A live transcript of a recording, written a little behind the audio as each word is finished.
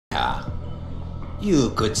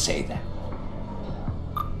You could say that.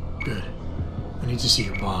 Good. I need to see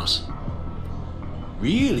your boss.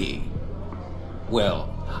 Really? Well,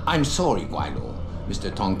 I'm sorry, Guido.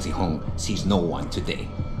 Mr. Tong Zihong sees no one today.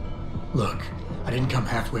 Look, I didn't come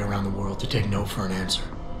halfway around the world to take no for an answer.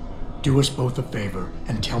 Do us both a favor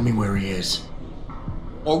and tell me where he is.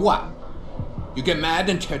 Or what? You get mad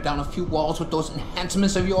and tear down a few walls with those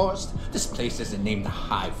enhancements of yours? This place isn't named the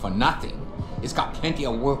Hive for nothing. It's got plenty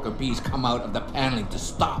of worker bees come out of the paneling to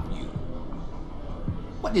stop you.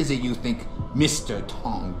 What is it you think Mr.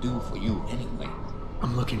 Tong do for you anyway?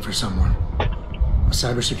 I'm looking for someone. A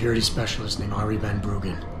cybersecurity specialist named Ari Van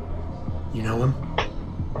Bruggen. You know him?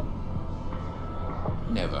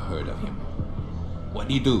 Never heard of him.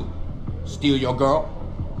 What'd he do? Steal your girl?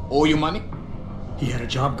 Owe you money? He had a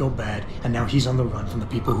job go bad, and now he's on the run from the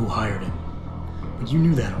people who hired him. But you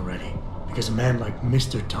knew that already, because a man like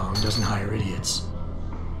Mr. Tong doesn't hire idiots.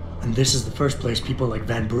 And this is the first place people like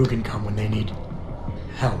Van Bruggen come when they need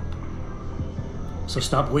help. So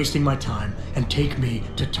stop wasting my time and take me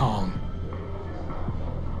to Tong.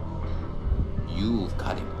 You've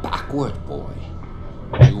got it backward, boy.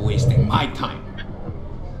 You're wasting my time.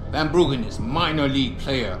 Van Bruggen is minor league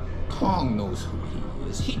player. Tong knows who he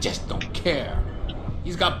is. He just don't care.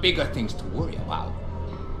 He's got bigger things to worry about.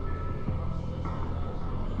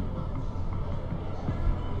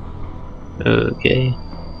 Okay.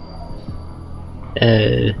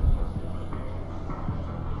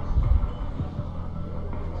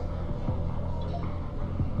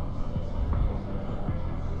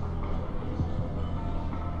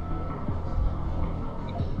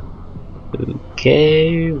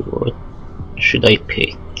 Okay, what should I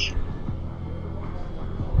pick?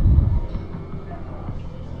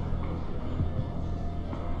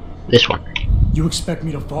 This one. You expect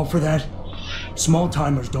me to fall for that? Small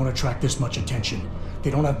timers don't attract this much attention. They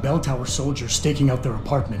don't have bell tower soldiers staking out their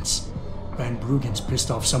apartments. Van Bruggen's pissed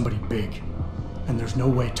off somebody big. And there's no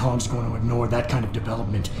way Tong's going to ignore that kind of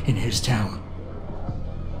development in his town.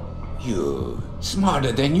 You're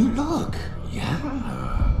smarter than you look. Yeah.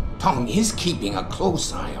 Tong is keeping a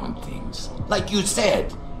close eye on things. Like you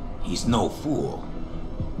said, he's no fool.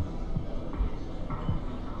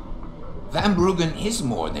 Van Bruggen is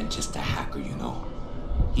more than just a hacker, you know.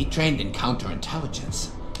 He trained in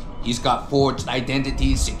counterintelligence. He's got forged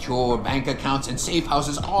identities, secure bank accounts, and safe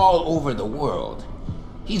houses all over the world.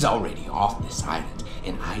 He's already off this island,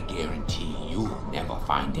 and I guarantee you'll never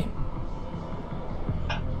find him.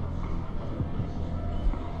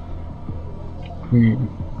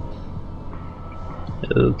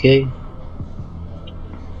 Okay.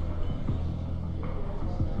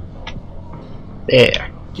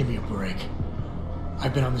 There. Give me a break.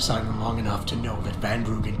 I've been on this island long enough to know that Van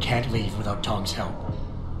Bruggen can't leave without Tong's help.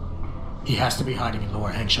 He has to be hiding in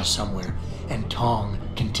Lower Hengsha somewhere, and Tong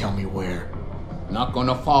can tell me where. Not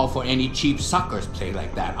gonna fall for any cheap suckers play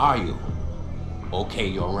like that, are you? Okay,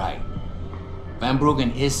 you're right. Van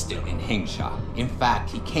Bruggen is still in Hengsha. In fact,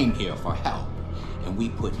 he came here for help, and we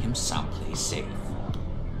put him someplace safe.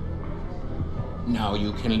 Now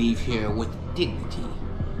you can leave here with dignity.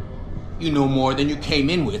 You know more than you came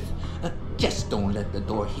in with. Just don't let the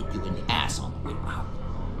door hit you in the ass on the way out.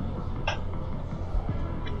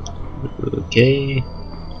 Okay.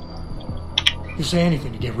 You'll say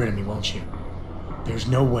anything to get rid of me, won't you? There's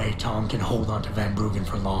no way Tong can hold on to Van Bruggen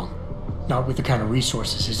for long. Not with the kind of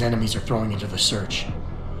resources his enemies are throwing into the search.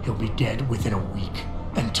 He'll be dead within a week,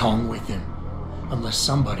 and Tong with him. Unless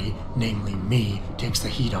somebody, namely me, takes the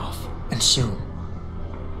heat off, and soon.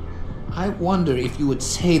 I wonder if you would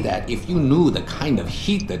say that if you knew the kind of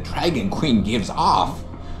heat the Dragon Queen gives off.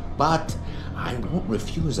 But I won't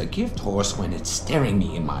refuse a gift horse when it's staring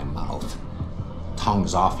me in my mouth.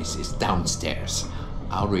 Tong's office is downstairs.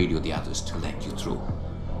 I'll radio the others to let you through.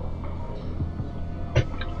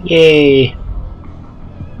 Yay!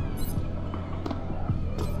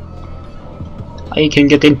 I can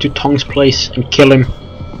get into Tong's place and kill him.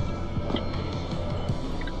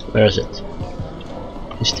 Where is it?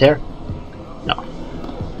 Is it here? No.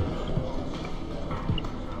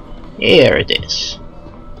 Here it is.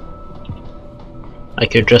 I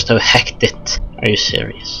could just have hacked it. Are you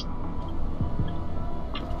serious?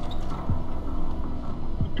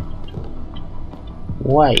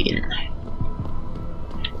 Wine.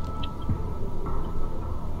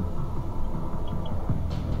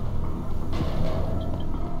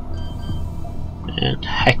 And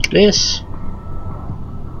hack this.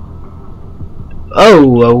 Oh,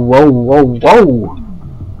 whoa, whoa, whoa, whoa!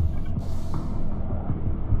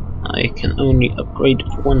 I can only upgrade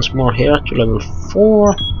once more here to level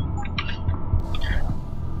 4.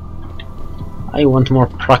 I want more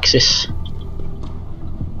praxis.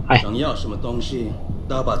 Hi. 想要什么东西，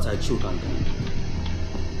打把才出看看。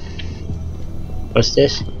 What's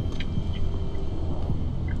this?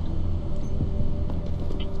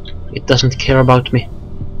 It doesn't care about me.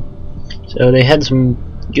 So they had some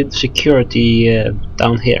good security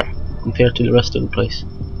down here compared to the rest of the place.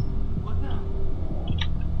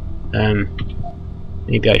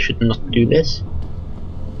 Maybe I should not do this.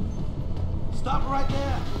 Stop right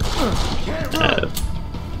there.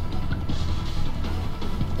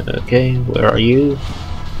 Okay, where are you?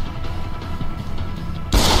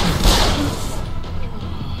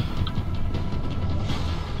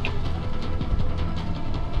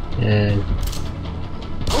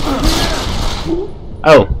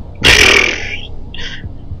 Oh.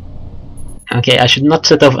 Okay, I should not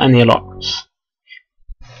set off any alarms.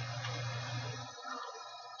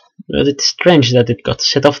 But it's strange that it got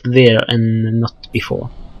set off there and not before.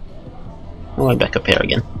 Oh, I'm back up here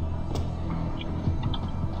again.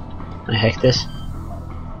 I hack this.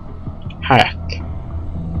 Hack.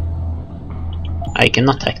 I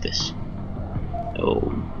cannot hack this. Oh,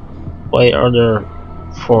 why are there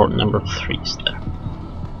 4 number 3s there?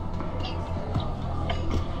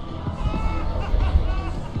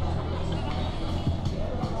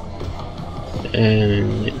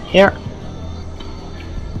 And in here.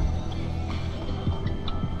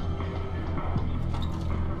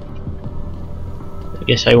 I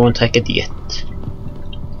guess I won't hack it yet.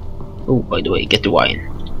 Oh, by the way, get the wine.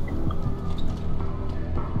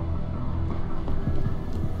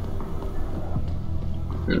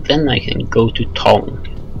 And then I can go to Tong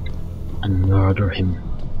and murder him.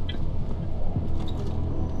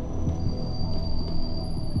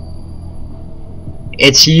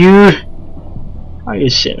 It's you! Are you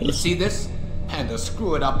serious? You see this? Had to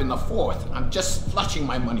screw it up in the 4th. I'm just flushing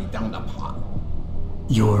my money down the pot.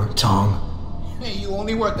 You're Tong. Hey, you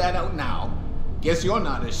only work that out now. Guess you're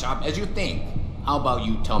not as sharp as you think. How about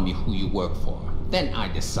you tell me who you work for? Then I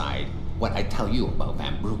decide what I tell you about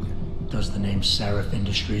Van Bruggen. Does the name Seraph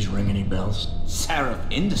Industries ring any bells? Seraph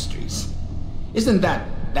Industries? Isn't that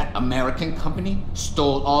American company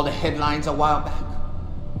stole all the headlines a while back?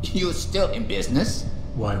 You're still in business?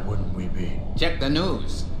 Why wouldn't we be? Check the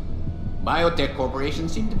news. Biotech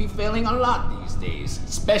corporations seem to be failing a lot these days,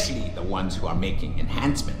 especially the ones who are making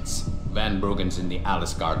enhancements. Van Bruggen's in the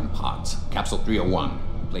Alice Garden pods. Capsule 301.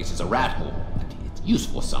 Place is a rat hole, but it's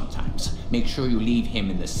useful sometimes. Make sure you leave him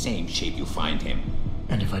in the same shape you find him.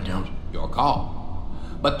 And if I don't? Your call.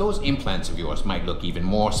 But those implants of yours might look even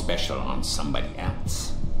more special on somebody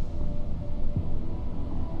else.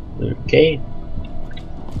 Okay.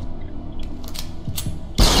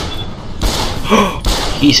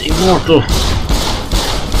 He's immortal!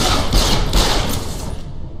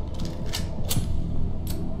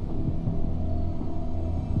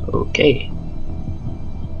 Okay.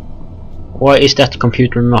 Why is that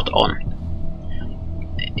computer not on?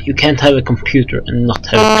 You can't have a computer and not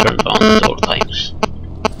have it turned on at all times.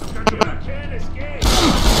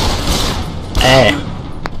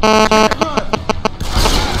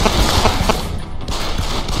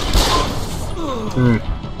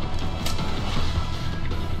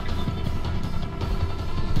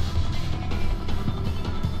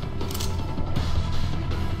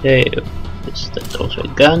 Okay, is that also a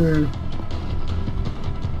gun?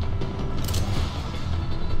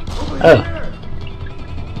 Oh.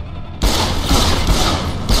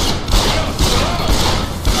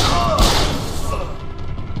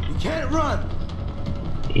 You can't run.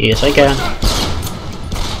 Yes, I can.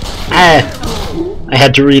 Ah! I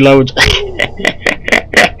had to reload.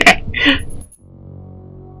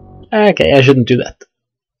 Okay, I shouldn't do that.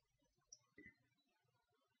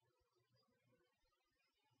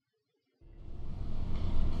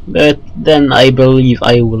 But then I believe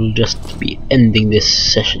I will just be ending this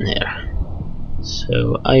session here.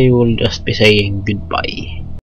 So I will just be saying goodbye.